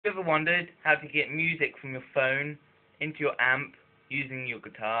You ever wondered how to get music from your phone into your amp using your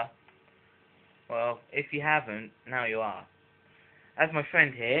guitar? Well, if you haven't, now you are. As my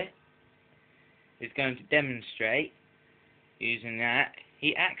friend here is going to demonstrate using that,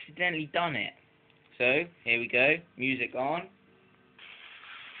 he accidentally done it. So, here we go, music on,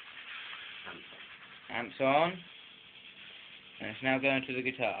 amps on, and it's now going to the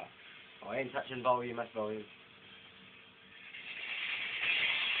guitar. I ain't touching volume, that's volume.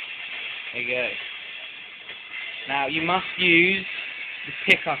 There you go. Now you must use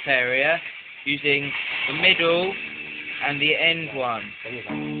the pickup area using the middle and the end one.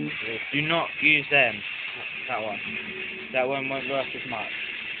 Do not use them. That one. That one won't work as much.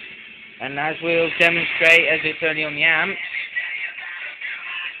 And as we'll demonstrate, as it's only on the amp,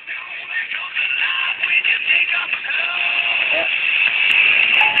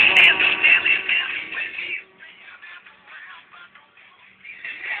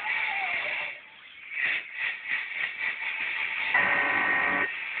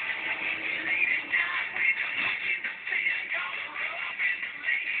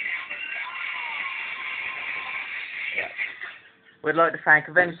 we'd like to thank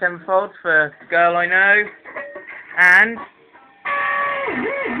Avenged Sevenfold for Girl I Know, and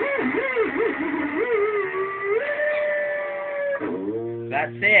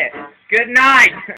that's it. Good night!